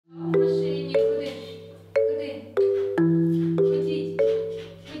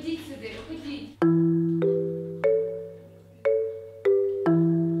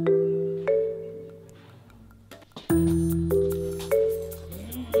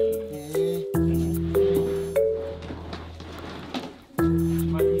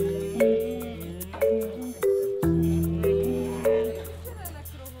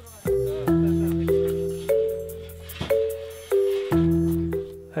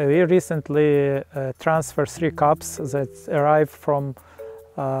We recently transferred 3 cubs that arrived from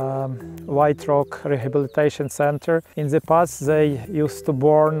White Rock Rehabilitation Center. In the past, they used to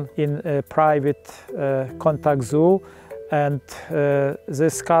born in a private contact zoo, and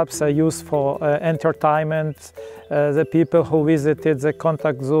these cubs are used for entertainment. The people who visited the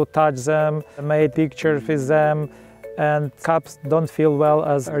contact zoo touched them, made pictures with them, and cubs don't feel well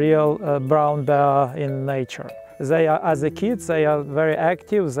as a real brown bear in nature. They are, as a kids, they are very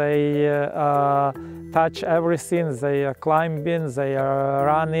active. They touch everything. They are climbing, they are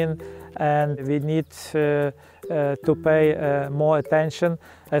running, and we need to pay more attention,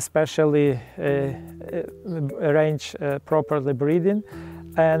 especially arrange properly breeding.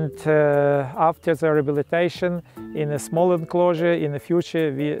 And after the rehabilitation, in a small enclosure, in the future,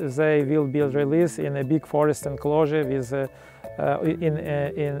 they will be released in a big forest enclosure with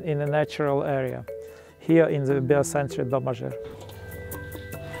in a natural area, here in the Bear Sanctuary Domažer.